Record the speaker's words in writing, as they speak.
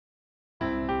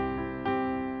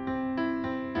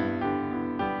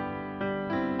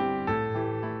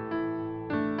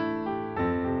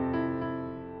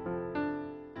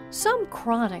Some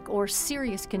chronic or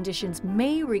serious conditions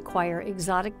may require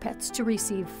exotic pets to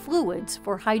receive fluids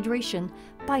for hydration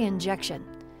by injection.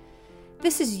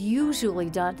 This is usually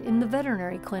done in the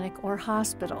veterinary clinic or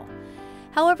hospital.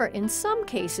 However, in some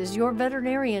cases, your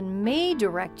veterinarian may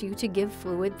direct you to give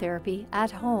fluid therapy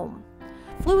at home.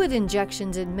 Fluid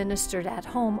injections administered at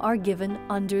home are given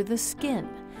under the skin,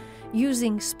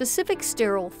 using specific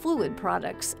sterile fluid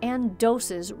products and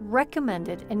doses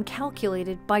recommended and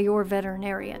calculated by your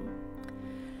veterinarian.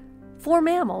 For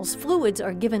mammals, fluids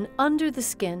are given under the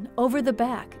skin over the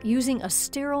back using a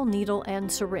sterile needle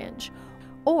and syringe,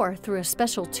 or through a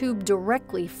special tube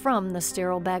directly from the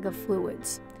sterile bag of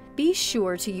fluids. Be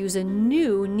sure to use a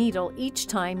new needle each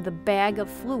time the bag of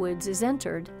fluids is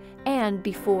entered and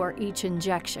before each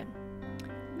injection.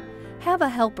 Have a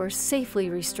helper safely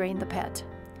restrain the pet.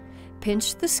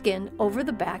 Pinch the skin over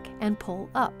the back and pull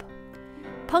up.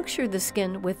 Puncture the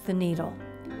skin with the needle.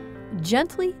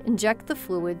 Gently inject the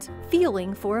fluids,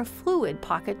 feeling for a fluid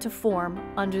pocket to form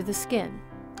under the skin.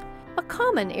 A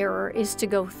common error is to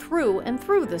go through and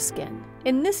through the skin.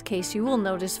 In this case, you will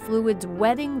notice fluids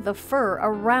wetting the fur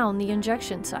around the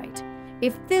injection site.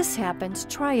 If this happens,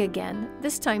 try again,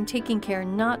 this time taking care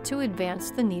not to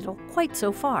advance the needle quite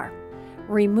so far.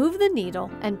 Remove the needle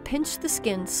and pinch the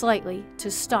skin slightly to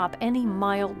stop any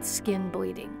mild skin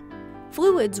bleeding.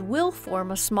 Fluids will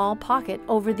form a small pocket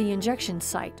over the injection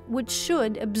site, which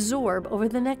should absorb over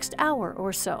the next hour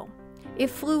or so.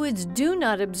 If fluids do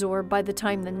not absorb by the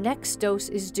time the next dose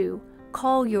is due,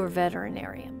 call your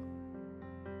veterinarian.